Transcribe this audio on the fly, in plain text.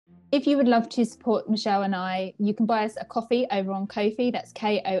If you would love to support Michelle and I, you can buy us a coffee over on Ko-fi. That's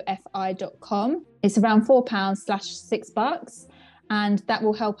kofi.com. It's around £4/$6. And that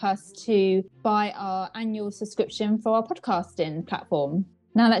will help us to buy our annual subscription for our podcasting platform.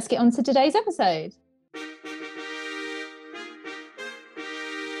 Now let's get on to today's episode.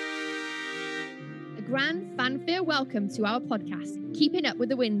 A grand fanfare welcome to our podcast, Keeping Up with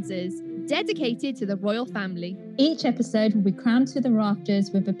the Windsors, dedicated to the royal family. Each episode will be crowned to the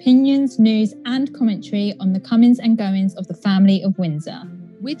rafters with opinions, news and commentary on the comings and goings of the family of Windsor.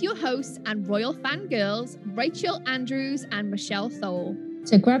 With your hosts and royal fangirls, Rachel Andrews and Michelle Thole.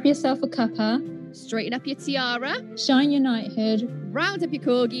 So grab yourself a cuppa, straighten up your tiara, shine your knighthood, round up your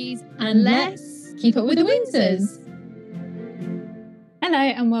corgis, and let's keep up with the Windsors. Hello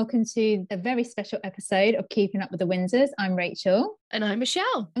and welcome to a very special episode of Keeping Up with the Windsors. I'm Rachel. And I'm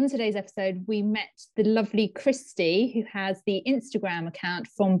Michelle. On today's episode, we met the lovely Kristie, who has the Instagram account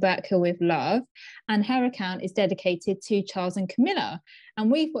From Birkhill with Love, and her account is dedicated to Charles and Camilla.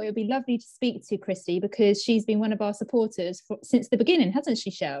 And we thought it would be lovely to speak to Kristie because she's been one of our supporters since the beginning, hasn't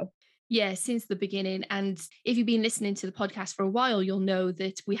she, Shell? Yeah, since the beginning. And if you've been listening to the podcast for a while, you'll know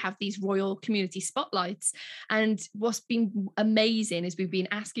that we have these royal community spotlights. And what's been amazing is we've been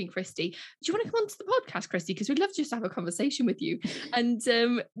asking Kristie, do you want to come onto the podcast, Kristie? Because we'd love to just have a conversation with you. And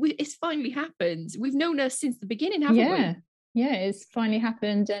it's finally happened. We've known her since the beginning, haven't we? Yeah, it's finally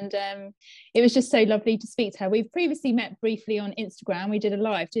happened, and it was just so lovely to speak to her. We've previously met briefly on Instagram. We did a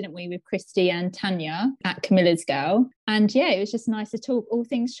live, didn't we, with Kristie and Tanya at Camilla's Girl. And yeah, it was just nice to talk all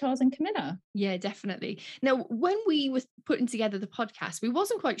things Charles and Camilla. Yeah, definitely. Now, when we were putting together the podcast, we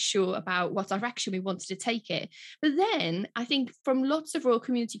wasn't quite sure about what direction we wanted to take it. But then I think from lots of royal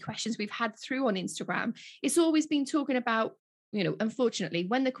community questions we've had through on Instagram, it's always been talking about, you know, unfortunately,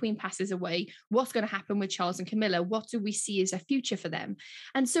 when the Queen passes away, what's going to happen with Charles and Camilla? What do we see as a future for them?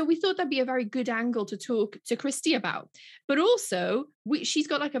 And so we thought that'd be a very good angle to talk to Kristie about. But also, she's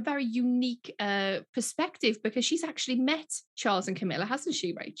got like a very unique perspective because she's actually met Charles and Camilla, hasn't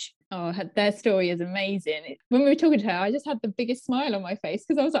she, Rach? Oh, their story is amazing. When we were talking to her, I just had the biggest smile on my face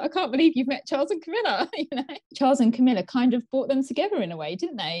because I was like, I can't believe you've met Charles and Camilla. You know, Charles and Camilla kind of brought them together in a way,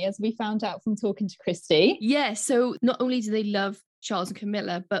 didn't they? As we found out from talking to Kristie. Yeah. So not only do they love Charles and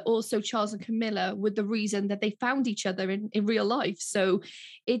Camilla, but also Charles and Camilla were the reason that they found each other in real life. So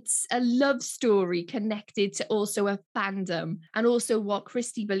it's a love story connected to also a fandom, and also what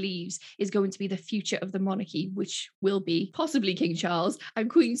Kristie believes is going to be the future of the monarchy, which will be possibly King Charles and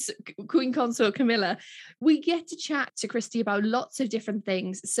Queen Consort Camilla. We get to chat to Kristie about lots of different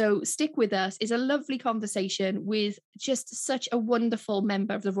things. So stick with us. It's a lovely conversation with just such a wonderful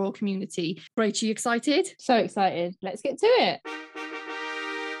member of the royal community. Rach, are you excited? So excited. Let's get to it.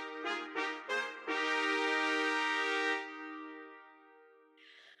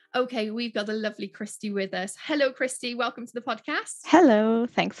 Okay, we've got the lovely Kristie with us. Hello, Kristie. Welcome to the podcast. Hello.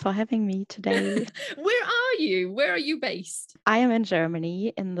 Thanks for having me today. Where are you? Where are you based? I am in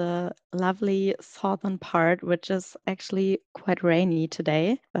Germany, in the lovely southern part, which is actually quite rainy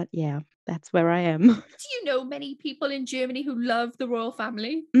today. But yeah, that's where I am. Do you know many people in Germany who love the royal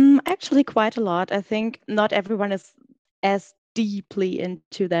family? Actually, quite a lot. I think not everyone is as deeply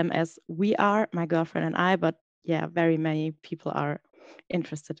into them as we are, my girlfriend and I. But yeah, very many people are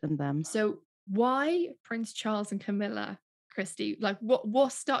interested in them. So why Prince Charles and Camilla, Kristie? Like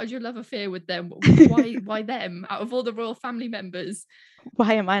what started your love affair with them? Why them out of all the royal family members?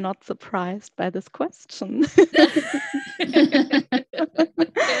 Why am I not surprised by this question?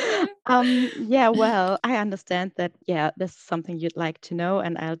 Yeah, well, I understand that, yeah, this is something you'd like to know,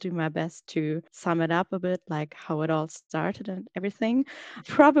 and I'll do my best to sum it up a bit, like how it all started and everything.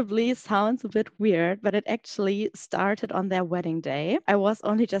 Probably sounds a bit weird, but it actually started on their wedding day. I was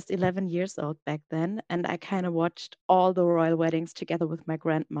only just 11 years old back then, and I kind of watched all the royal weddings together with my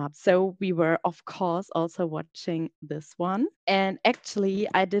grandma. So we were, of course, also watching this one. And actually,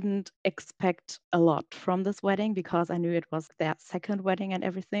 I didn't expect a lot from this wedding because I knew it was their second wedding and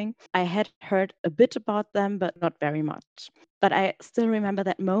everything. I had heard a bit about them, but not very much. But I still remember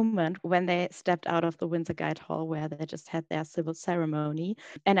that moment when they stepped out of the Windsor Guildhall where they just had their civil ceremony.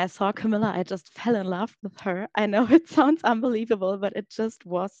 And I saw Camilla, I just fell in love with her. I know it sounds unbelievable, but it just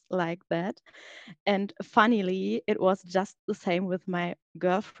was like that. And funnily, it was just the same with my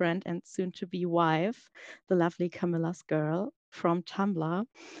girlfriend and soon-to-be wife, the lovely Camilla's Girl from Tumblr.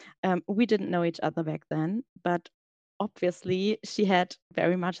 We didn't know each other back then, but obviously she had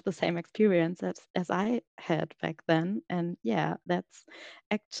very much the same experience as I had back then. And yeah, that's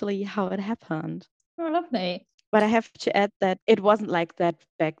actually how it happened. Oh, lovely. But I have to add that it wasn't like that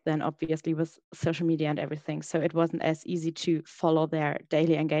back then, obviously, with social media and everything. So it wasn't as easy to follow their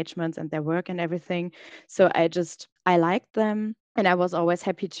daily engagements and their work and everything. So I liked them. And I was always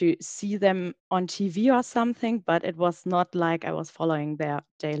happy to see them on TV or something, but it was not like I was following their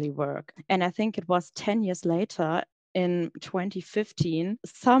daily work. And I think it was 10 years later in 2015,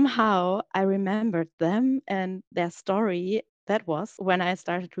 somehow I remembered them and their story. That was when I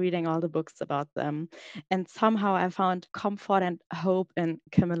started reading all the books about them. And somehow I found comfort and hope in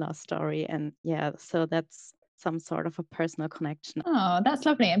Camilla's story. And yeah, so that's some sort of a personal connection. Oh, that's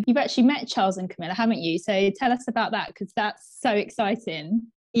lovely. And you've actually met Charles and Camilla, haven't you? So tell us about that, because that's so exciting.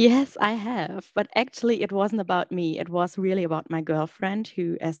 Yes, I have. But actually, it wasn't about me. It was really about my girlfriend,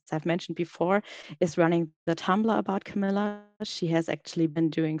 who, as I've mentioned before, is running the Tumblr about Camilla. She has actually been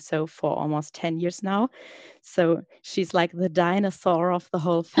doing so for almost 10 years now. So she's like the dinosaur of the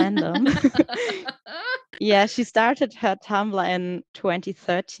whole fandom. Yeah, she started her Tumblr in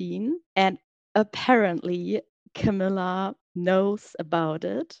 2013. And apparently, Camilla knows about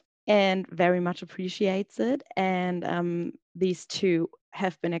it and very much appreciates it. And these two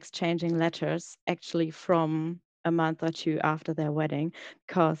have been exchanging letters actually from a month or two after their wedding.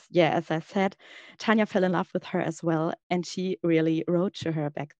 Because, yeah, as I said, Tanya fell in love with her as well. And she really wrote to her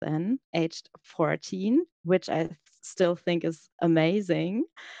back then, aged 14, which I still think is amazing.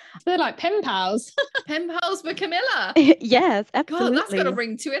 They're like pen pals. Pen pals with Camilla. Yes, absolutely. God, that's got a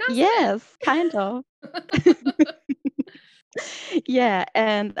ring to it, hasn't yes, kind of. Yeah,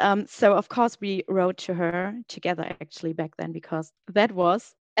 and so of course we wrote to her together actually back then, because that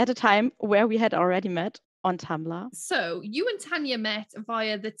was at a time where we had already met on Tumblr. So you and Tanya met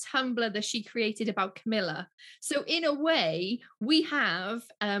via the Tumblr that she created about Camilla. So in a way, we have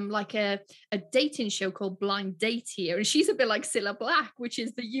like a dating show called Blind Date here, and she's a bit like Cilla Black, which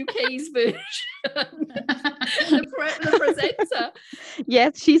is the UK's version, the presenter.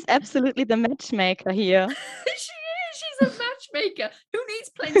 Yes, she's absolutely the matchmaker here. She's a matchmaker. Who needs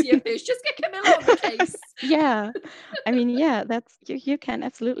plenty of fish? Just get Camilla on the case. Yeah, I mean, yeah, that's you can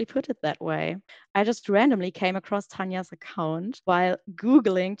absolutely put it that way. I just randomly came across Tanya's account while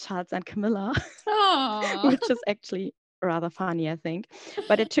Googling Charles and Camilla, which is actually rather funny, I think.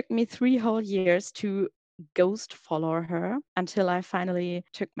 But it took me 3 whole years to ghost follow her until I finally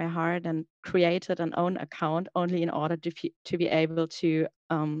took my heart and created an own account only in order to be able to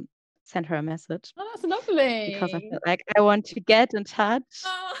send her a message. Oh, that's lovely. Because I feel like I want to get in touch.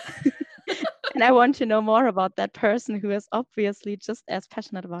 Oh. And I want to know more about that person who is obviously just as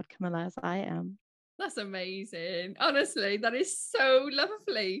passionate about Camilla as I am. That's amazing. Honestly, that is so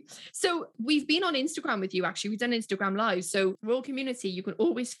lovely. So we've been on Instagram with you, actually. We've done Instagram Live. So Royal Community, you can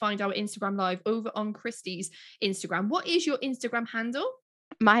always find our Instagram Live over on Kristie's Instagram. What is your Instagram handle?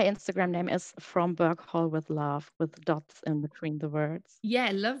 My Instagram name is From Burke Hall with Love, with dots in between the words. Yeah,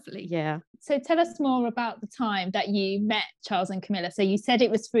 lovely. Yeah. So tell us more about the time that you met Charles and Camilla. So you said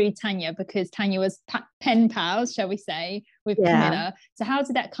it was through Tanya, because Tanya was pen pals, shall we say, with Camilla. So how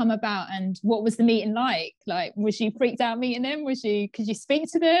did that come about, and what was the meeting like? Like, was you freaked out meeting them? Could you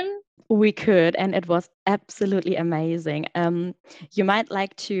speak to them? We could, and it was absolutely amazing. You might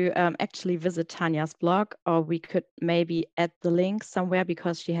like to actually visit Tanya's blog, or we could maybe add the link somewhere,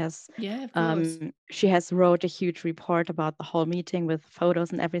 because she has wrote a huge report about the whole meeting with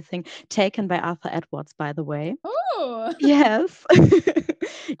photos and everything, taken by Arthur Edwards, by the way. Oh, yes. I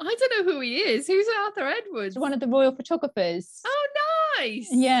don't know who he is. Who's Arthur Edwards? One of the royal photographers. Oh, nice.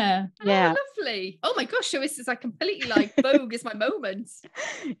 Yeah. Oh, lovely. Oh my gosh, so this is like completely like Vogue is my moment.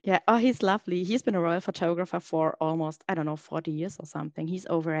 Yeah. Oh, he's lovely. He's been a royal photographer for almost, I don't know, 40 years or something. He's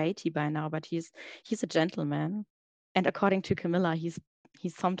over 80 by now, but he's a gentleman. And according to Camilla, he's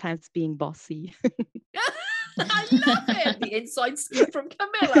sometimes being bossy. I love it. The inside scoop from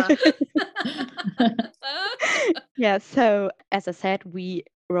Camilla. Yeah. So as I said, we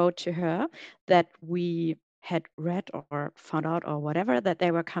wrote to her that we had read or found out or whatever that they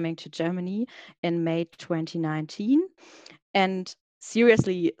were coming to Germany in May 2019. And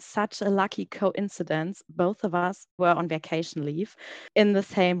seriously, such a lucky coincidence. Both of us were on vacation leave in the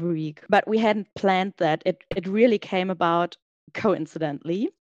same week, but we hadn't planned that. It really came about coincidentally.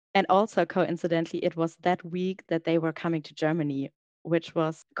 And also coincidentally, it was that week that they were coming to Germany, which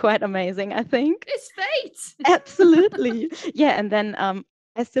was quite amazing, I think. It's fate. Absolutely. Yeah. And then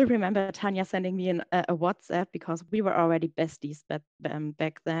I still remember Tanya sending me a WhatsApp, because we were already besties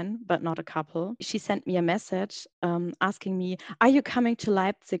back then, but not a couple. She sent me a message asking me, are you coming to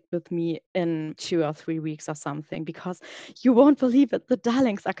Leipzig with me in 2 or 3 weeks or something? Because you won't believe it, the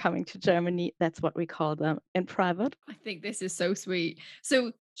darlings are coming to Germany. That's what we call them in private. I think this is so sweet.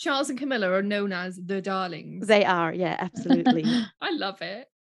 So Charles and Camilla are known as the darlings. They are, yeah, absolutely. I love it.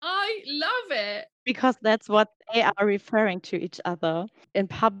 I love it. Because that's what they are referring to each other in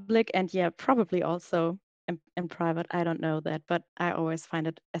public, and yeah, probably also in private. I don't know that, but I always find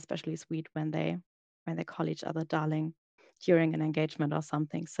it especially sweet when they call each other darling during an engagement or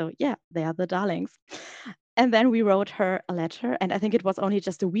something. So yeah, they are the darlings. And then we wrote her a letter, and I think it was only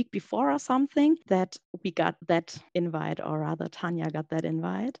just a week before or something that we got that invite, or rather Tanya got that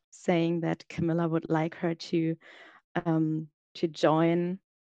invite, saying that Camilla would like her to join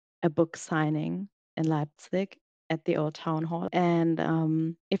a book signing in Leipzig at the old town hall,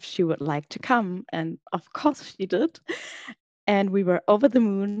 and if she would like to come. And of course she did. And we were over the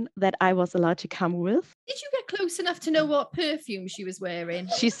moon that I was allowed to come with. Did you get close enough to know what perfume she was wearing?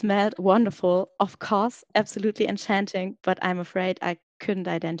 She smelled wonderful, of course, absolutely enchanting, but I'm afraid I couldn't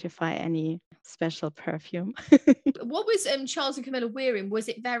identify any special perfume. What was Charles and Camilla wearing? Was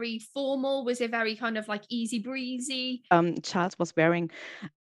it very formal? Was it very kind of like easy breezy? Charles was wearing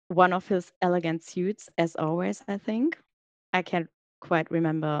one of his elegant suits, as always, I think. I can't quite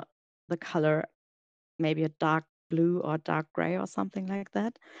remember the color, maybe a dark blue or dark gray or something like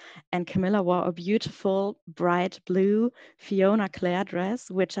that. And Camilla wore a beautiful bright blue Fiona Clare dress,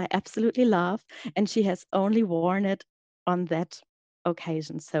 which I absolutely love. And she has only worn it on that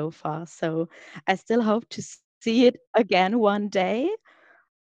occasion so far. So I still hope to see it again one day.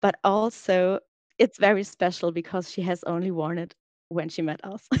 But also, it's very special because she has only worn it when she met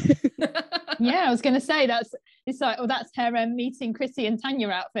us. Yeah, I was going to say it's like, oh, that's her meeting Kristie and Tanya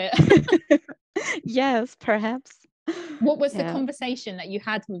outfit. Yes, perhaps. What was the conversation that you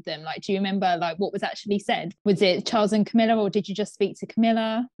had with them? Like, do you remember like what was actually said? Was it Charles and Camilla, or did you just speak to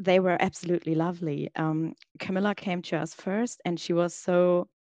Camilla? They were absolutely lovely. Camilla came to us first, and she was so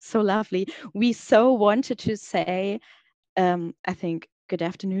lovely. We so wanted to say, I think, "Good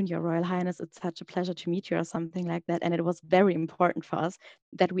afternoon, Your Royal Highness. It's such a pleasure to meet you," or something like that. And it was very important for us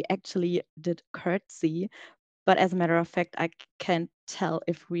that we actually did curtsy. But as a matter of fact, I can't tell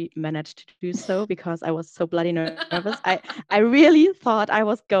if we managed to do so because I was so bloody nervous. I really thought I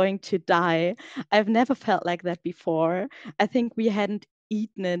was going to die. I've never felt like that before. I think we hadn't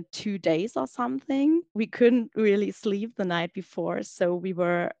eaten in 2 days or something. We couldn't really sleep the night before, so we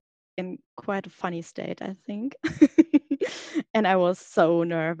were in quite a funny state, I think. And I was so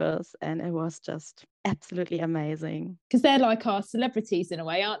nervous, and it was just absolutely amazing. Because they're like our celebrities in a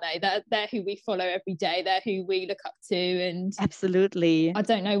way, aren't they? They're who we follow every day. They're who we look up to. And absolutely. I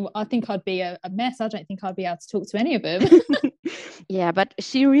don't know. I think I'd be a mess. I don't think I'd be able to talk to any of them. Yeah, but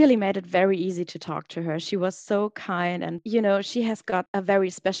she really made it very easy to talk to her. She was so kind, and she has got a very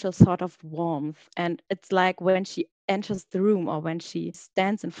special sort of warmth. And it's like when she enters the room, or when she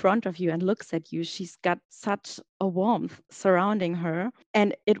stands in front of you and looks at you, she's got such a warmth surrounding her,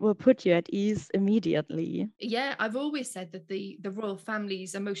 and it will put you at ease immediately. Yeah, I've always said that the royal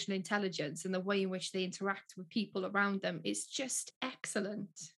family's emotional intelligence and the way in which they interact with people around them is just excellent.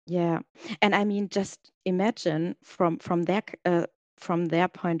 Yeah, and I mean, just imagine from their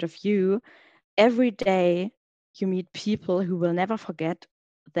point of view, every day you meet people who will never forget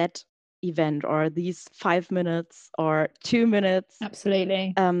that event, or these 5 minutes or 2 minutes.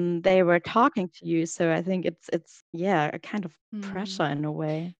 Absolutely. They were talking to you. So I think it's a kind of pressure in a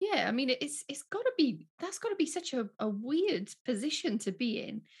way. Yeah, I mean, that's got to be such a weird position to be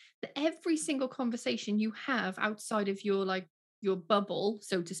in, that every single conversation you have outside of your bubble,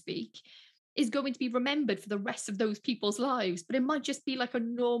 so to speak, is going to be remembered for the rest of those people's lives. But it might just be like a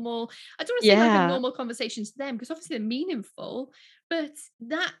normal, I don't want to say like a normal conversation to them, because obviously they're meaningful, but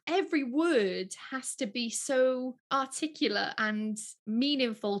that every word has to be so articulate and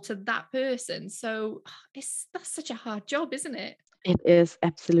meaningful to that person. So that's such a hard job, isn't it? It is,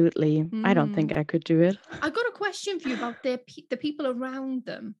 absolutely. I don't think I could do it. I got a question for you about the people around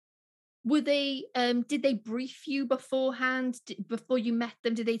them. Were they did they brief you beforehand, before you met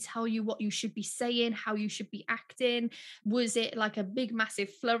them? Did they tell you what you should be saying, how you should be acting? Was it like a big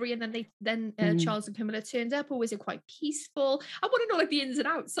massive flurry, and then Charles and Camilla turned up, or was it quite peaceful? I want to know like the ins and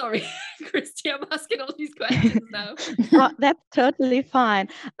outs. Sorry, Kristie, I'm asking all these questions now. Oh, that's totally fine.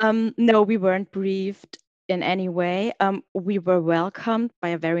 No, we weren't briefed in any way. We were welcomed by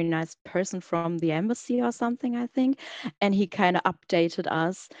a very nice person from the embassy or something, I think, and he kind of updated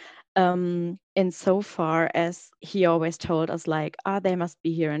us in so far as he always told us, like, they must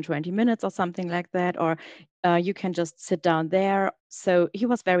be here in 20 minutes or something like that, or you can just sit down there. So he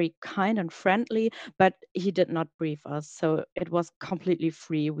was very kind and friendly, but he did not brief us. So it was completely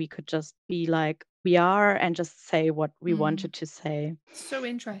free. We could just be like we are and just say what we wanted to say. So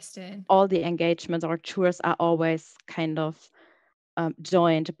interesting. All the engagements or tours are always kind of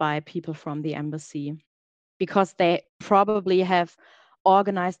joined by people from the embassy, because they probably have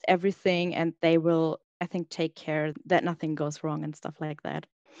organized everything and they will, I think, take care that nothing goes wrong and stuff like that.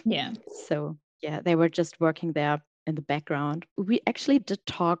 Yeah. So yeah, they were just working there in the background. We actually did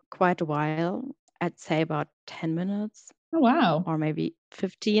talk quite a while. I'd say about 10 minutes Oh, wow. or maybe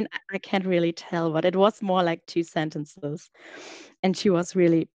 15. I can't really tell, but it was more like 2 sentences. And she was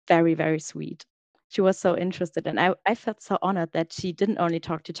really very, very sweet. She was so interested. And I felt so honored that she didn't only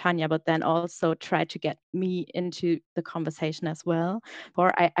talk to Tanya, but then also tried to get me into the conversation as well.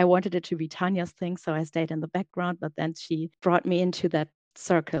 Or I wanted it to be Tanya's thing, so I stayed in the background, but then she brought me into that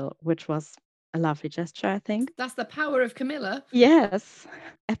circle, which was a lovely gesture, I think. That's the power of Camilla. Yes,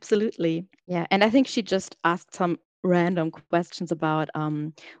 absolutely. Yeah. And I think she just asked some random questions about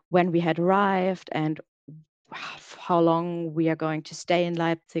when we had arrived and how long we are going to stay in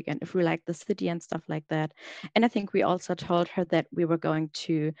Leipzig and if we like the city and stuff like that. And I think we also told her that we were going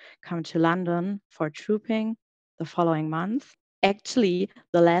to come to London for trooping the following month. Actually,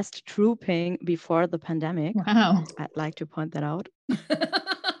 the last trooping before the pandemic. Wow. I'd like to point that out.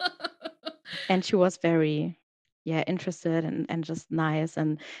 And she was very interested and just nice.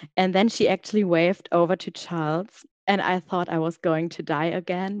 And then she actually waved over to Charles. And I thought I was going to die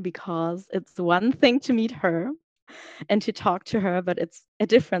again, because it's one thing to meet her and to talk to her, but it's a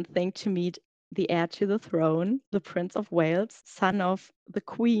different thing to meet the heir to the throne, the Prince of Wales, son of the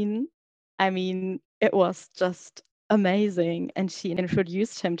Queen. I mean, it was just amazing. And she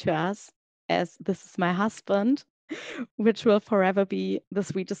introduced him to us as, "This is my husband," which will forever be the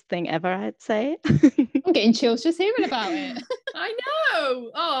sweetest thing ever, I'd say. I'm getting chills just hearing about it. I know.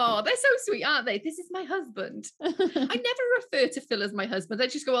 Oh, they're so sweet, aren't they? "This is my husband." I never refer to Phil as my husband. I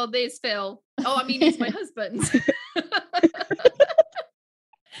just go, "Oh, there's Phil. Oh, I mean, he's my husband."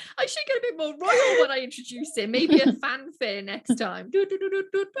 I should get a bit more royal when I introduce him. Maybe a fanfare next time.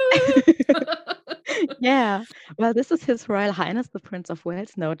 Yeah. Well, this is His Royal Highness, the Prince of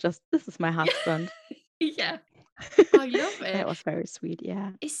Wales. No, just, "This is my husband." Yeah. I love it. That was very sweet.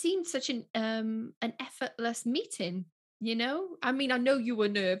 Yeah. It seemed such an effortless meeting, you know? I mean, I know you were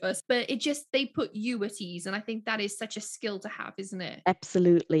nervous, but they put you at ease. And I think that is such a skill to have, isn't it?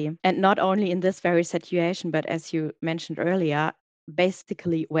 Absolutely. And not only in this very situation, but as you mentioned earlier,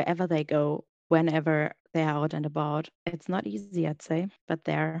 basically wherever they go, whenever they're out and about. It's not easy, I'd say, but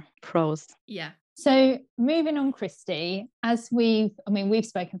they're pros. Yeah. So moving on, Kristie, we've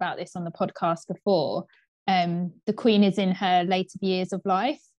spoken about this on the podcast before. The Queen is in her later years of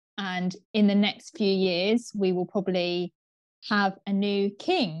life, and in the next few years, we will probably have a new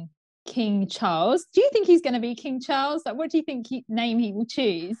king, King Charles. Do you think he's going to be King Charles? Like, what do you think name he will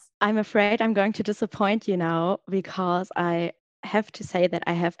choose? I'm afraid I'm going to disappoint you now, because I have to say that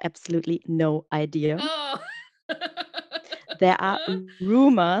I have absolutely no idea. Oh. There are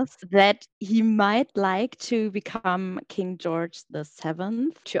rumors that he might like to become King George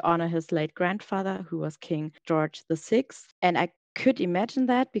VII to honor his late grandfather, who was King George VI. And I could imagine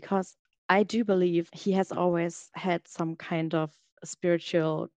that, because I do believe he has always had some kind of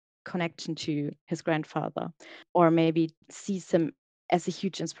spiritual connection to his grandfather, or maybe sees him as a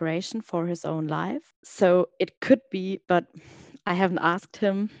huge inspiration for his own life. So it could be, but I haven't asked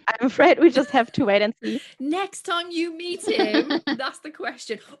him. I'm afraid we just have to wait and see. Next time you meet him, that's the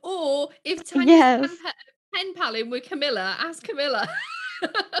question. Or if Tanya's Yes. pen paling with Camilla, ask Camilla.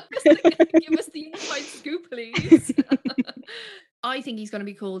 Give us the inside scoop, please. I think he's going to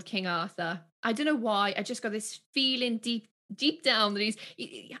be called King Arthur. I don't know why. I just got this feeling deep down that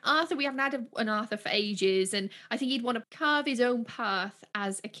Arthur. We haven't had an Arthur for ages, and I think he'd want to carve his own path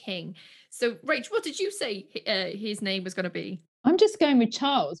as a king. So, Rach, what did you say his name was going to be? I'm just going with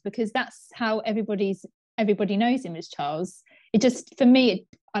Charles, because that's how everybody knows him as Charles. It just, for me,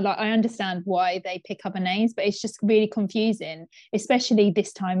 I understand why they pick other names, but it's just really confusing, especially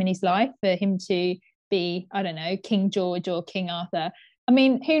this time in his life, for him to be, I don't know, King George or King Arthur. I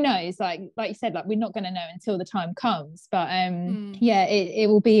mean, who knows? Like you said, like, we're not going to know until the time comes. But yeah, it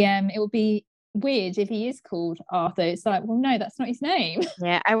will be weird if he is called Arthur. It's like, well, no, that's not his name.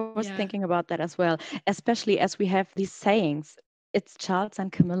 Yeah, I was thinking about that as well, especially as we have these sayings. It's Charles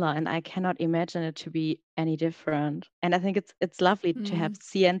and Camilla, and I cannot imagine it to be any different. And I think it's lovely to have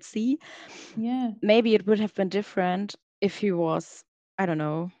CNC. Yeah. Maybe it would have been different if he was, I don't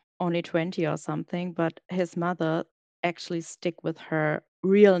know, only 20 or something, but his mother actually stick with her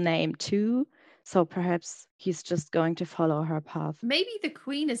real name too. So perhaps he's just going to follow her path. Maybe the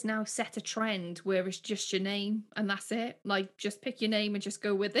Queen has now set a trend where it's just your name and that's it. Like, just pick your name and just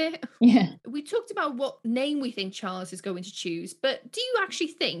go with it. Yeah. We talked about what name we think Charles is going to choose, but do you actually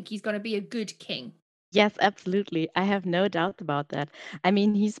think he's going to be a good king? Yes, absolutely. I have no doubt about that. I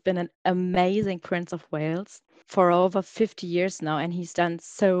mean, he's been an amazing Prince of Wales for over 50 years now, and he's done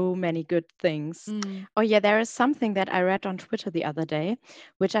so many good things. Oh, yeah, there is something that I read on Twitter the other day,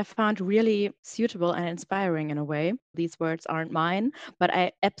 which I found really suitable and inspiring in a way. These words aren't mine, but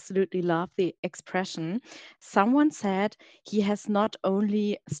I absolutely love the expression. Someone said he has not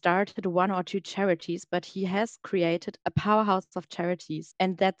only started one or two charities, but he has created a powerhouse of charities.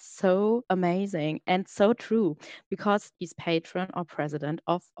 And that's so amazing and so true because he's patron or president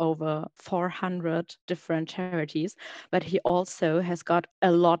of over 400 different charities, but he also has got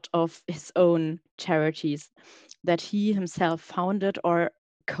a lot of his own charities that he himself founded or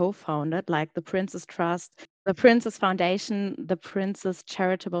co-founded, like the Princess Trust, the Princess Foundation, the Princess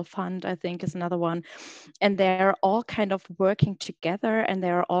Charitable Fund, I think is another one. And they're all kind of working together and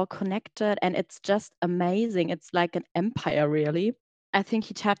they're all connected. And it's just amazing. It's like an empire, really. I think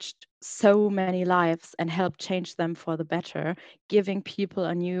he touched so many lives and helped change them for the better, giving people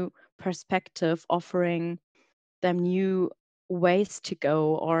a new perspective, offering them new ways to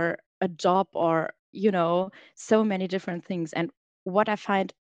go or a job or, so many different things. And what I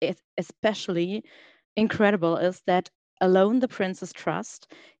find is especially incredible is that alone the Princess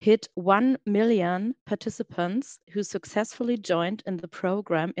Trust hit 1 million participants who successfully joined in the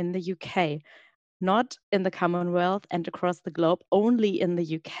program in the UK, not in the Commonwealth and across the globe, only in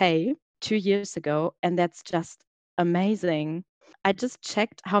the UK 2 years ago. And that's just amazing. I just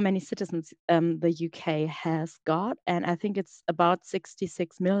checked how many citizens the UK has got, and I think it's about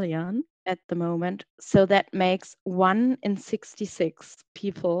 66 million at the moment. So that makes 1 in 66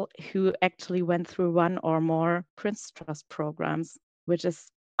 people who actually went through one or more Prince Trust programs, which is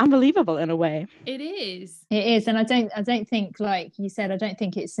unbelievable in a way. It is. It is, and I don't think, like you said, I don't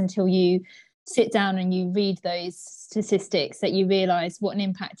think it's until you sit down and you read those statistics that you realize what an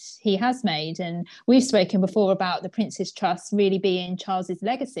impact he has made. And we've spoken before about the Prince's Trust really being Charles's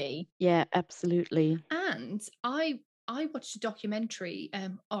legacy. Yeah, absolutely. And I watched a documentary.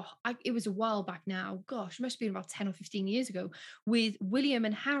 It was a while back now. Gosh, it must have been about 10 or 15 years ago, with William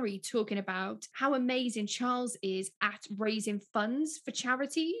and Harry talking about how amazing Charles is at raising funds for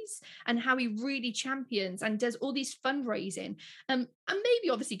charities and how he really champions and does all these fundraising. And maybe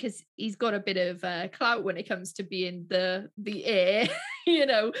obviously because he's got a bit of clout when it comes to being the heir.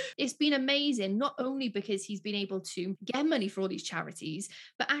 It's been amazing, not only because he's been able to get money for all these charities,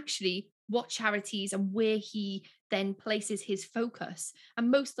 but actually what charities and where he then places his focus.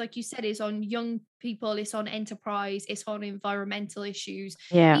 And most, like you said, is on young people, it's on enterprise, it's on environmental issues.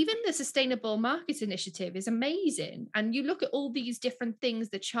 Yeah. Even the Sustainable Markets Initiative is amazing. And you look at all these different things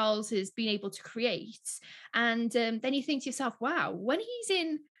that Charles has been able to create. And then you think to yourself, wow, when he's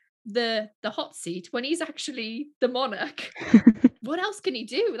in the hot seat, when he's actually the monarch, what else can he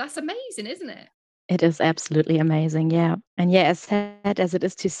do? That's amazing, isn't it? It is absolutely amazing. Yeah. And yeah, as sad as it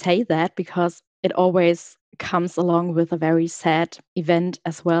is to say that, because it always comes along with a very sad event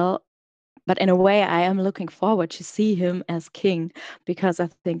as well. But in a way, I am looking forward to see him as king because I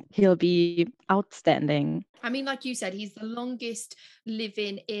think he'll be outstanding. I mean, like you said, he's the longest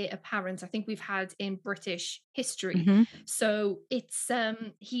living heir apparent I think we've had in British history. Mhm. So it's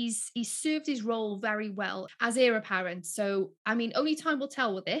he's served his role very well as heir apparent. So I mean, only time will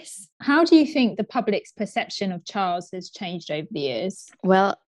tell with this. How do you think the public's perception of Charles has changed over the years?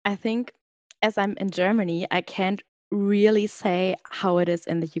 Well, I think as I'm in Germany, I can't really say how it is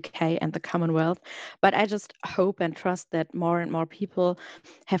in the UK and the Commonwealth, but I just hope and trust that more and more people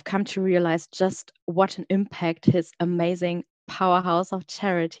have come to realize just what an impact his amazing powerhouse of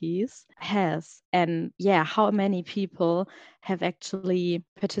charities has. And yeah, how many people have actually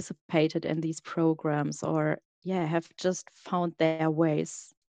participated in these programs or yeah, have just found their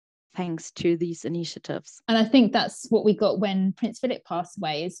ways thanks to these initiatives. And I think that's what we got when Prince Philip passed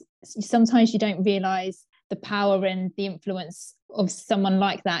away, is sometimes you don't realize the power and the influence of someone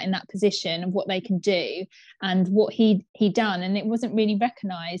like that in that position, of what they can do and what he done. And it wasn't really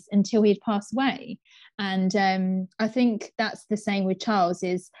recognized until he'd passed away. And I think that's the same with Charles,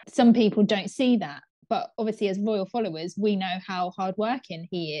 is some people don't see that. But obviously, as royal followers, we know how hardworking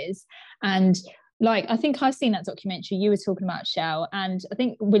he is. And like, I think I've seen that documentary you were talking about, Shell, and I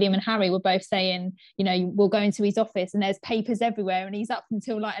think William and Harry were both saying, we'll go into his office and there's papers everywhere and he's up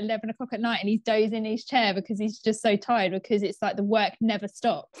until like 11 o'clock at night and he's dozing in his chair because he's just so tired, because it's like the work never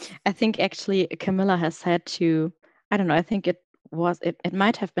stops. I think actually Camilla has said to, I don't know, I think it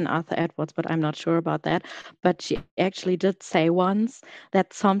might have been Arthur Edwards, but I'm not sure about that. But she actually did say once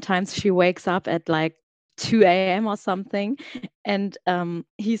that sometimes she wakes up at like 2 a.m. or something, and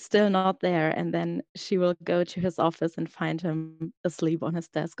he's still not there. And then she will go to his office and find him asleep on his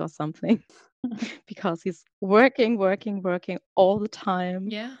desk or something because he's working all the time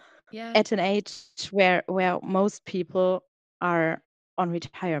Yeah. Yeah. at an age where most people are on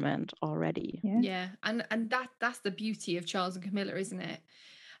retirement already. Yeah. And that's the beauty of Charles and Camilla, isn't it?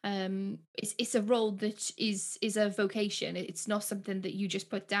 It's a role that is a vocation. It's not something that you just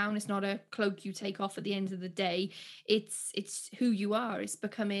put down. It's not a cloak you take off at the end of the day. It's who you are. It's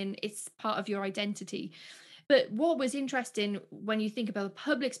part of your identity. But what was interesting when you think about the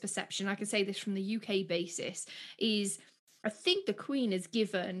public's perception, I can say this from the UK basis, is I think the Queen has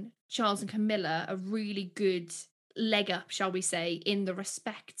given Charles and Camilla a really good leg up, shall we say, in the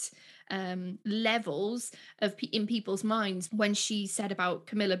respect levels in people's minds when she said about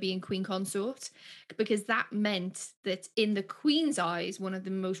Camilla being Queen Consort, because that meant that in the Queen's eyes, one of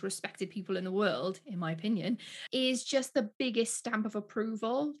the most respected people in the world, in my opinion, is just the biggest stamp of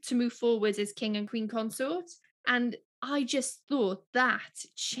approval to move forward as King and Queen Consort. And I just thought that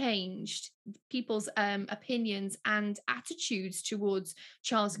changed people's opinions and attitudes towards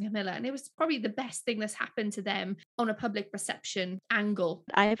Charles and Camilla. And it was probably the best thing that's happened to them on a public perception angle.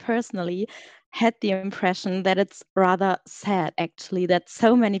 I personally had the impression that it's rather sad, actually, that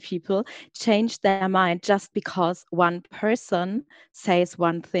so many people change their mind just because one person says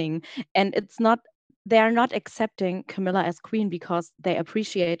one thing. And they are not accepting Camilla as queen because they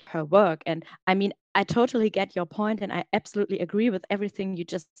appreciate her work. And I mean, I totally get your point, and I absolutely agree with everything you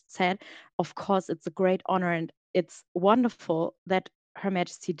just said. Of course, it's a great honor, and it's wonderful that Her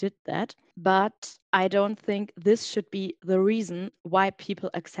Majesty did that. But I don't think this should be the reason why people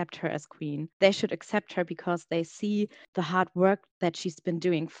accept her as queen. They should accept her because they see the hard work that she's been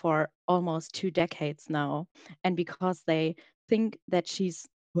doing for almost 2 decades now, and because they think that she's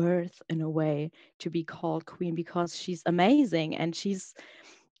worth, in a way, to be called queen, because she's amazing and she's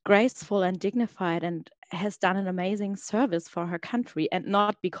graceful and dignified and has done an amazing service for her country, and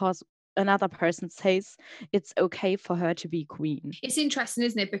not because another person says it's okay for her to be queen. It's interesting,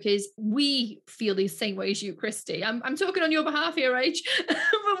 isn't it? Because we feel the same way as you, Kristie. I'm talking on your behalf here, H,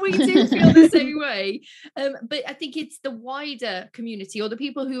 but we do feel the same way. But I think it's the wider community, or the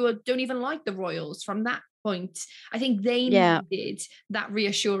people who don't even like the royals from that point. I think they needed that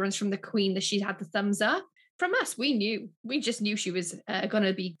reassurance from the Queen that she'd had the thumbs up. From us, we just knew she was going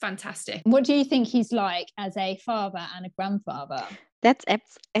to be fantastic. What do you think he's like as a father and a grandfather? That's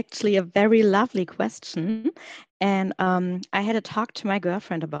actually a very lovely question. And I had a talk to my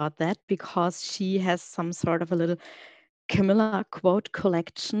girlfriend about that because she has some sort of a little Camilla quote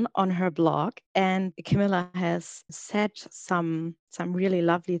collection on her blog. And Camilla has said some really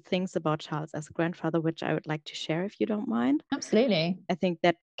lovely things about Charles as a grandfather, which I would like to share if you don't mind. Absolutely. I think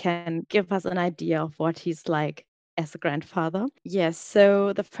that can give us an idea of what he's like as a grandfather. Yes,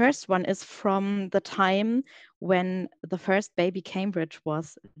 so the first one is from the time when the first baby Cambridge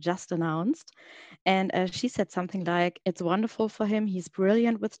was just announced. And she said something like, it's wonderful for him. He's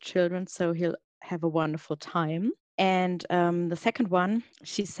brilliant with children, so he'll have a wonderful time. And the second one,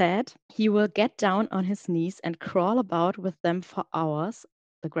 she said, he will get down on his knees and crawl about with them for hours,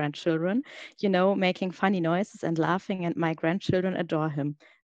 the grandchildren, making funny noises and laughing, and my grandchildren adore him.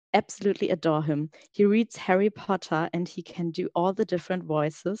 Absolutely adore him. He reads Harry Potter and he can do all the different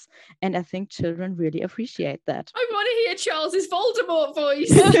voices, and I think children really appreciate that. I want to hear Charles's Voldemort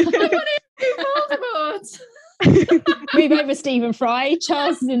voice. I want to hear Voldemort. Move over, Stephen Fry.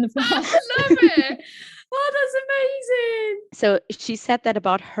 Charles is in the front. I love it. Oh, that's amazing. So she said that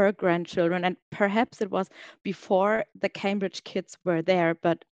about her grandchildren, and perhaps it was before the Cambridge kids were there,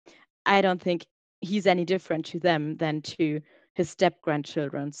 but I don't think he's any different to them than to his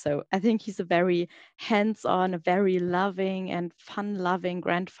step-grandchildren. So I think he's a very hands-on, a very loving and fun-loving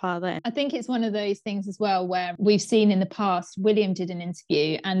grandfather. I think it's one of those things as well where we've seen in the past, William did an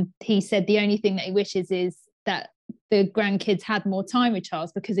interview and he said the only thing that he wishes is that the grandkids had more time with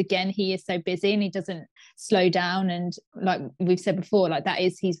Charles, because again, he is so busy and he doesn't slow down. And like we've said before, like that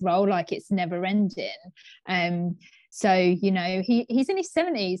is his role, like it's never ending. So, he's in his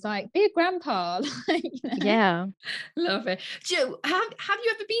 70s, like be a grandpa. Yeah. Love it. Jo, have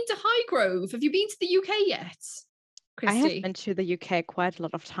you ever been to Highgrove? Have you been to the UK yet, Kristie? I have been to the UK quite a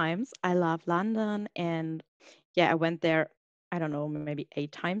lot of times. I love London, and I went there, I don't know, maybe 8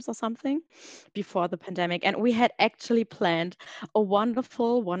 times or something before the pandemic. And we had actually planned a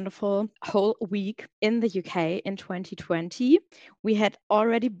wonderful, wonderful whole week in the UK in 2020. We had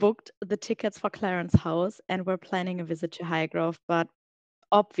already booked the tickets for Clarence House and were planning a visit to Highgrove, but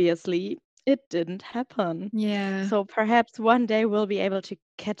obviously it didn't happen. Yeah. So perhaps one day we'll be able to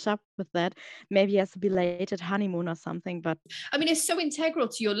catch up with that, maybe as a belated honeymoon or something. But I mean, it's so integral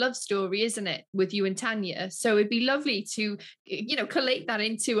to your love story, isn't it, with you and Tanya? So it'd be lovely to, collate that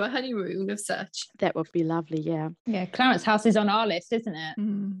into a honeymoon of such. that would be lovely. Yeah. Yeah, Clarence House is on our list, isn't it?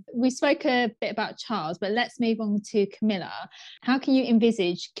 We spoke a bit about Charles, but let's move on to Camilla. How can you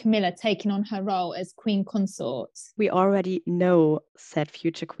envisage Camilla taking on her role as Queen Consort? We already know said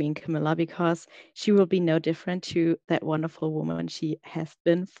future Queen Camilla, because she will be no different to that wonderful woman she has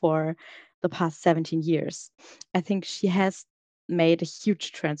been for the past 17 years. I think she has made a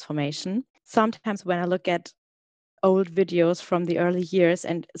huge transformation. Sometimes when I look at old videos from the early years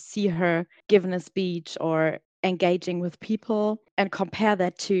and see her giving a speech or engaging with people and compare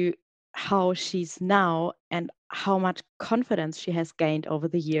that to how she's now and how much confidence she has gained over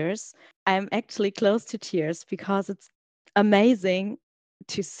the years, I'm actually close to tears, because it's amazing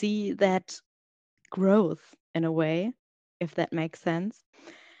to see that growth in a way, if that makes sense.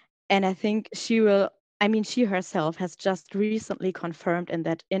 And I think she herself has just recently confirmed in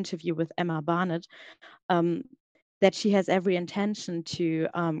that interview with Emma Barnett um, that she has every intention to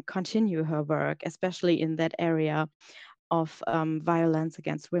continue her work, especially in that area of violence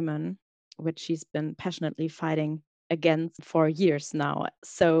against women, which she's been passionately fighting against for years now.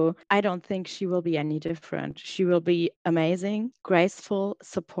 So I don't think she will be any different. She will be amazing, graceful,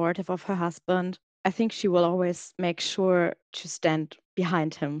 supportive of her husband. I think she will always make sure to stand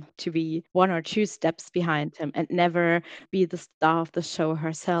behind him, to be 1 or 2 steps behind him, and never be the star of the show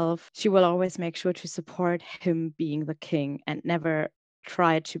herself. She will always make sure to support him being the king and never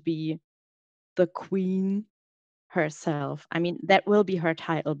try to be the queen herself. I mean, that will be her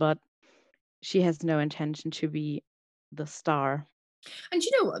title, but she has no intention to be the star. And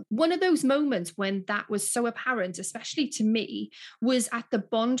one of those moments when that was so apparent, especially to me, was at the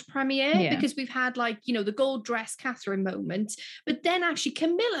Bond premiere, because we've had the gold dress Catherine moment, but then actually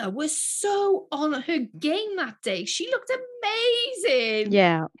Camilla was so on her game that day. She looked amazing.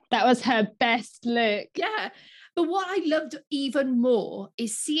 Yeah. That was her best look. Yeah. But what I loved even more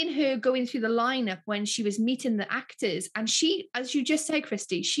is seeing her going through the lineup when she was meeting the actors. And she, as you just said,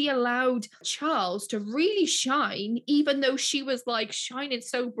 Kristie, she allowed Charles to really shine, even though she was shining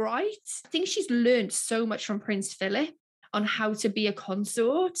so bright. I think she's learned so much from Prince Philip on how to be a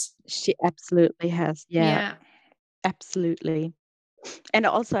consort. She absolutely has. Yeah. Absolutely. And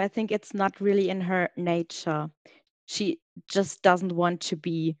also, I think it's not really in her nature. She just doesn't want to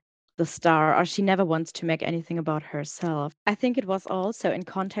be the star, or she never wants to make anything about herself. I think it was also in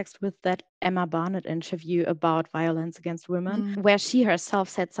context with that Emma Barnett interview about violence against women, where she herself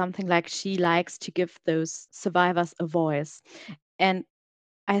said something like she likes to give those survivors a voice. And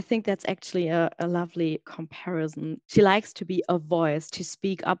I think that's actually a lovely comparison. She likes to be a voice, to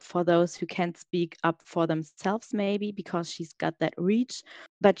speak up for those who can't speak up for themselves, maybe because she's got that reach,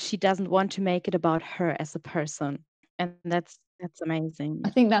 but she doesn't want to make it about her as a person. And that's amazing. I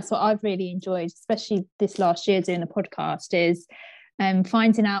think that's what I've really enjoyed, especially this last year doing the podcast, is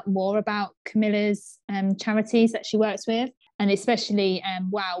finding out more about Camilla's charities that she works with, and especially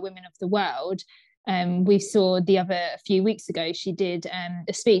Wow Women of the World. We saw a few weeks ago, she did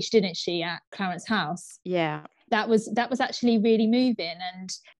a speech, didn't she, at Clarence House? Yeah. That was actually really moving, and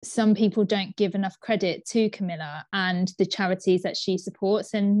some people don't give enough credit to Camilla and the charities that she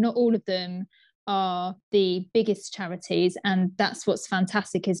supports, and not all of them are the biggest charities, and that's what's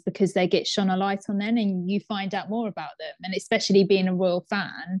fantastic, is because they get shone a light on them and you find out more about them. And especially being a royal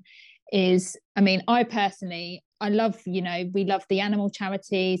fan I personally, I love, we love the animal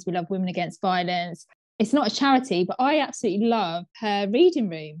charities, we love Women Against Violence. It's not a charity, but I absolutely love her reading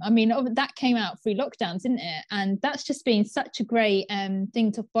room. That came out through lockdowns, didn't it? And that's just been such a great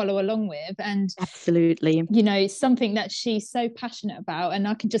thing to follow along with. And absolutely, something that she's so passionate about. And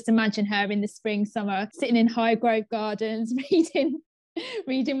I can just imagine her in the spring, summer, sitting in Highgrove Gardens,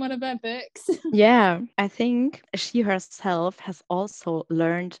 reading one of her books. Yeah, I think she herself has also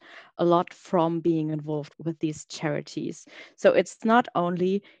learned a lot from being involved with these charities. So it's not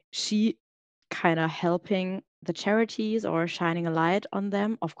only she kind of helping the charities or shining a light on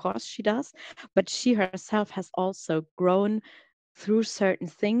them, of course she does, but she herself has also grown through certain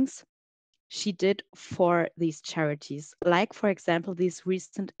things she did for these charities. Like, for example, these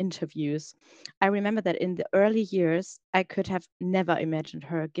recent interviews. I remember that in the early years, I could have never imagined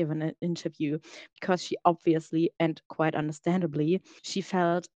her given an interview, because she obviously, and quite understandably, she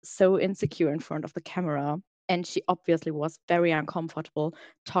felt so insecure in front of the camera. And she obviously was very uncomfortable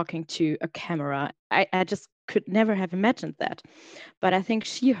talking to a camera. I just could never have imagined that. But I think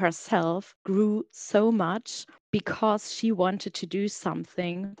she herself grew so much because she wanted to do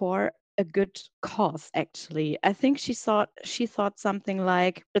something for a good cause, actually. I think she thought something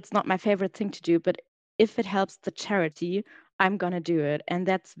like, it's not my favorite thing to do, but if it helps the charity, I'm gonna do it. And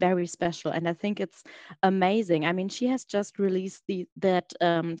that's very special. And I think it's amazing. I mean, she has just released that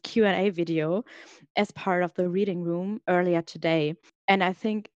Q&A video as part of the reading room earlier today. And I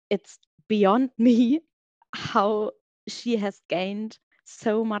think it's beyond me how she has gained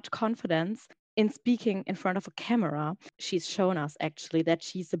so much confidence in speaking in front of a camera. She's shown us actually that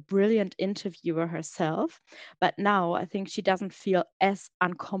she's a brilliant interviewer herself, but now I think she doesn't feel as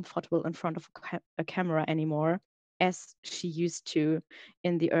uncomfortable in front of a camera anymore as she used to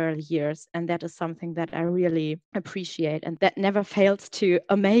in the early years. And that is something that I really appreciate, and that never fails to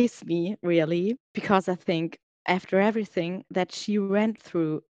amaze me, really, because I think after everything that she went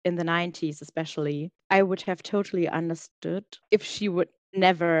through in the 90s, especially, I would have totally understood if she would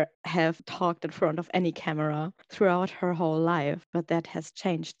never have talked in front of any camera throughout her whole life. But that has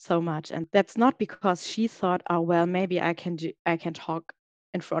changed so much. And that's not because she thought, oh, well, maybe I can talk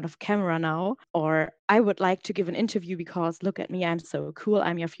in front of camera now, or I would like to give an interview because look at me, I'm so cool,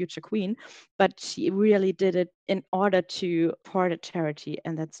 I'm your future queen. But she really did it in order to support a charity,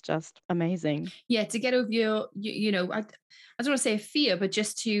 and that's just amazing. Yeah, to get over your, I don't want to say a fear, but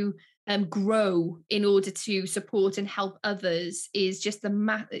just to grow in order to support and help others is just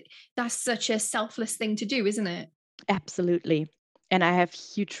that's such a selfless thing to do, isn't it? Absolutely. And I have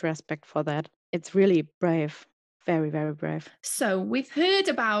huge respect for that. It's really brave. Very, very brave. So we've heard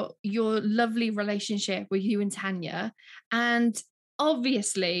about your lovely relationship with you and Tanya, and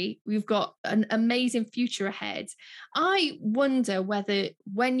obviously we've got an amazing future ahead. I wonder whether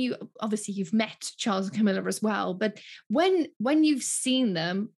when you've met Charles and Camilla as well, but when you've seen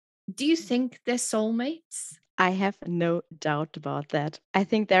them, do you think they're soulmates? I have no doubt about that. I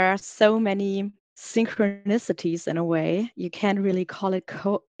think there are so many synchronicities in a way. You can't really call it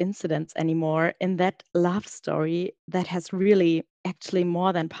coincidence anymore in that love story that has really actually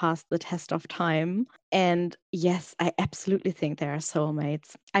more than passed the test of time. And yes, I absolutely think they are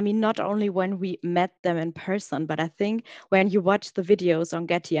soulmates. I mean, not only when we met them in person, but I think when you watch the videos on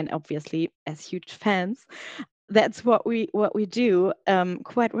Getty, and obviously as huge fans, that's what we do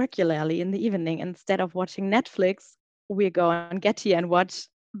quite regularly in the evening. Instead of watching Netflix, we go on Getty and watch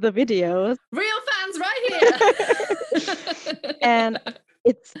the videos. Real fans right here. And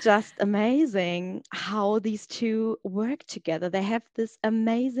it's just amazing how these two work together. They have this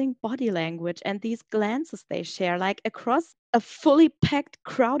amazing body language and these glances they share, like across a fully packed,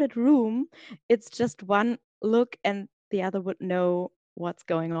 crowded room. It's just one look and the other would know what's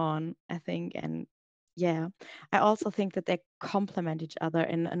going on, I think. And yeah, I also think that they complement each other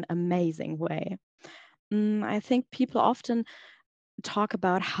in an amazing way. I think people often talk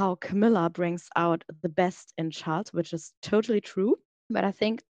about how Camilla brings out the best in Charles, which is totally true. But I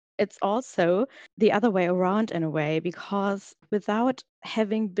think it's also the other way around in a way, because without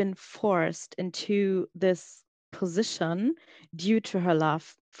having been forced into this position due to her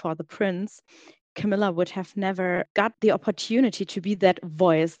love for the prince, Camilla would have never got the opportunity to be that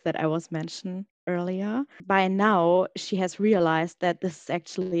voice that I was mentioning earlier. By now, she has realized that this is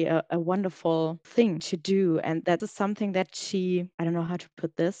actually a wonderful thing to do. And that is something that I don't know how to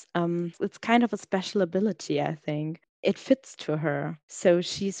put this, it's kind of a special ability, I think. It fits to her. So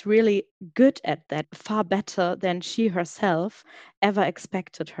she's really good at that, far better than she herself ever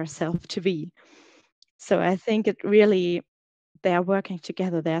expected herself to be. So I think they are working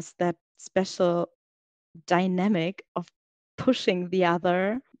together. There's that special dynamic of pushing the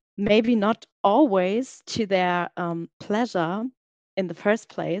other, maybe not always to their pleasure in the first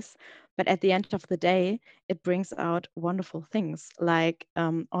place, but at the end of the day, it brings out wonderful things like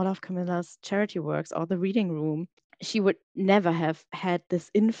all of Camilla's charity works or the reading room. She would never have had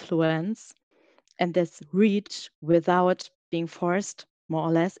this influence and this reach without being forced more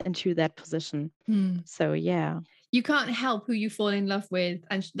or less into that position. So yeah, you can't help who you fall in love with,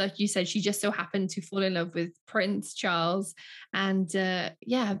 and like you said, she just so happened to fall in love with Prince Charles, and I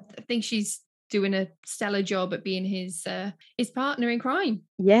think she's doing a stellar job at being his partner in crime.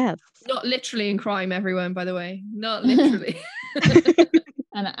 Yes, not literally in crime, everyone, by the way, not literally.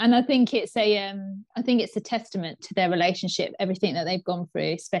 And I think it's a testament to their relationship, everything that they've gone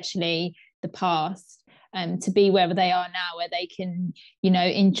through, especially the past, to be wherever they are now, where they can,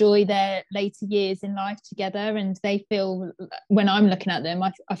 enjoy their later years in life together. And they feel, when I'm looking at them,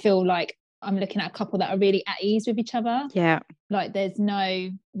 I feel like I'm looking at a couple that are really at ease with each other. Yeah. Like there's no,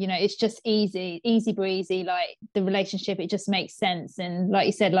 you know, it's just easy breezy, like the relationship, it just makes sense. And like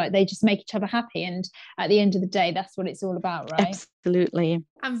you said, like they just make each other happy. And at the end of the day, that's what it's all about, right? Absolutely.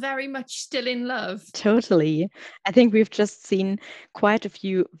 I'm very much still in love. Totally. I think we've just seen quite a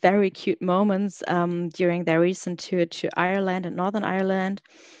few very cute moments during their recent tour to Ireland and Northern Ireland.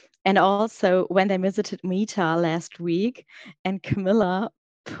 And also when they visited Mita last week and Camilla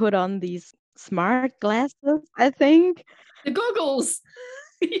put on these smart glasses, I think. The goggles.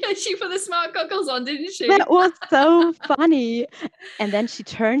 Yeah, she put the smart goggles on, didn't she? That was so funny. And then she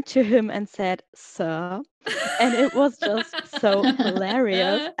turned to him and said, "Sir." And it was just so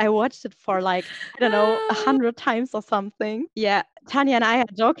hilarious. I watched it for like, I don't know, 100 times or something. Yeah, Tanya and I are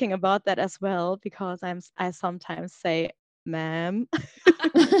joking about that as well, because I sometimes say, "Ma'am."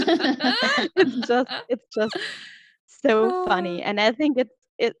 It's just so funny. And I think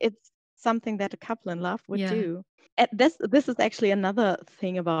it's something that a couple in love would do. And this is actually another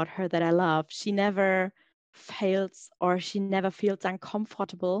thing about her that I love. She never fails, or she never feels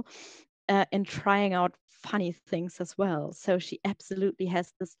uncomfortable in trying out funny things as well. So she absolutely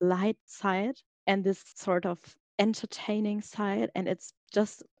has this light side and this sort of entertaining side, and it's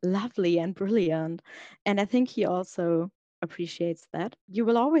just lovely and brilliant. And I think he also appreciates that. You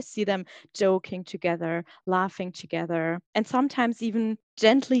will always see them joking together, laughing together, and sometimes even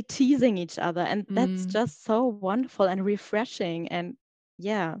gently teasing each other. And that's just so wonderful and refreshing. And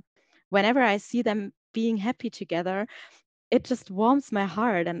yeah, whenever I see them being happy together, it just warms my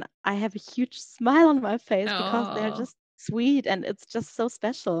heart, and I have a huge smile on my face because they're just sweet, and it's just so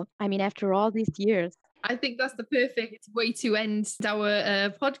special. I mean, after all these years. I think that's the perfect way to end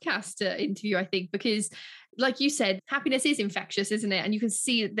our podcast interview, I think, because like you said, happiness is infectious, isn't it? And you can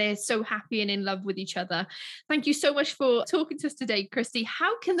see that they're so happy and in love with each other. Thank you so much for talking to us today, Kristie.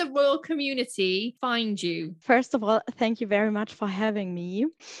 How can the royal community find you? First of all, thank you very much for having me.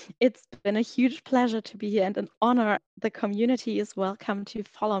 It's been a huge pleasure to be here and an honor. The community is welcome to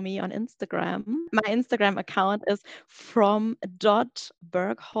follow me on Instagram. My Instagram account is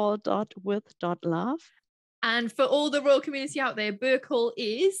from.berghall.with.love. And for all the royal community out there, Berghall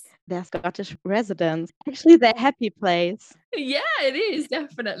is their Scottish residents. Actually, their happy place. Yeah, it is.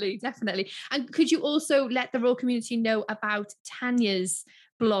 Definitely. And could you also let the royal community know about Tanya's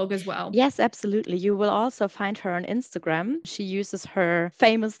blog as well? Yes, absolutely. You will also find her on Instagram. She uses her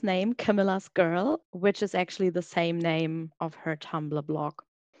famous name, Camilla's Girl, which is actually the same name of her Tumblr blog.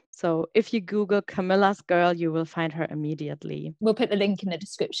 So if you Google Camilla's Girl, you will find her immediately. We'll put the link in the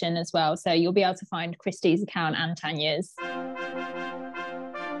description as well. So you'll be able to find Kristie's account and Tanya's.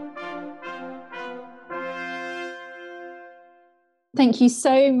 Thank you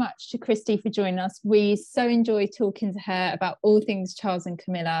so much to Kristie for joining us. We so enjoyed talking to her about all things Charles and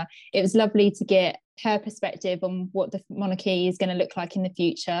Camilla. It was lovely to get her perspective on what the monarchy is going to look like in the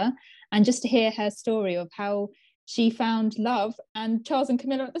future, and just to hear her story of how she found love and Charles and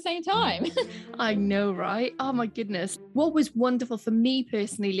Camilla at the same time. I know, right? Oh my goodness. What was wonderful for me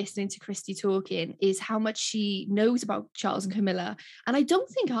personally listening to Kristie talking is how much she knows about Charles and Camilla. And I don't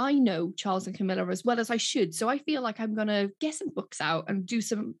think I know Charles and Camilla as well as I should. So I feel like I'm going to get some books out and do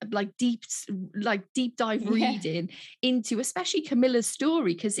some deep dive reading into especially Camilla's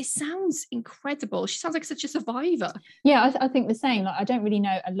story, because it sounds incredible. She sounds like such a survivor. Yeah, I think the same. Like, I don't really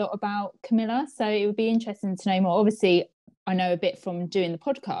know a lot about Camilla, so it would be interesting to know more. Obviously, I know a bit from doing the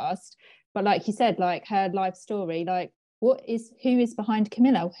podcast, but like you said, like her life story, like who is behind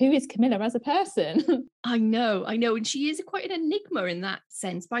Camilla? Who is Camilla as a person? I know. And she is quite an enigma in that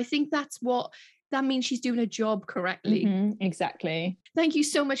sense, but I think that means she's doing a job correctly. Exactly. Thank you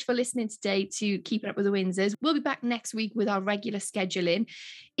so much for listening today to Keeping Up with the Windsors. We'll be back next week with our regular scheduling.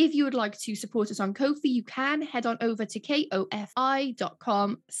 If you would like to support us on Ko-fi, you can head on over to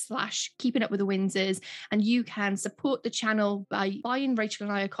kofi.com/Keeping Up with the Windsors, and you can support the channel by buying Rachel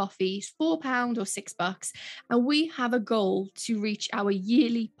and I a coffee, £4 or $6. And we have a goal to reach our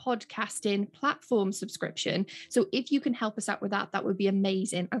yearly podcasting platform subscription. So if you can help us out with that, that would be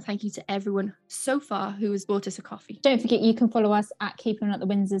amazing. And thank you to everyone so far who has bought us a coffee. Don't forget, you can follow us at Keeping Up the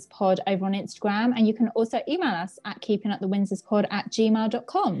Windsors Pod over on Instagram, and you can also email us at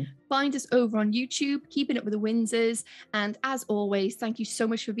keepingupthewindsorspod@gmail.com. Find us over on YouTube, Keeping Up with the Windsors. And as always, thank you so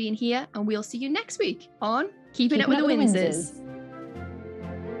much for being here, and we'll see you next week on Keeping Up with the Windsors.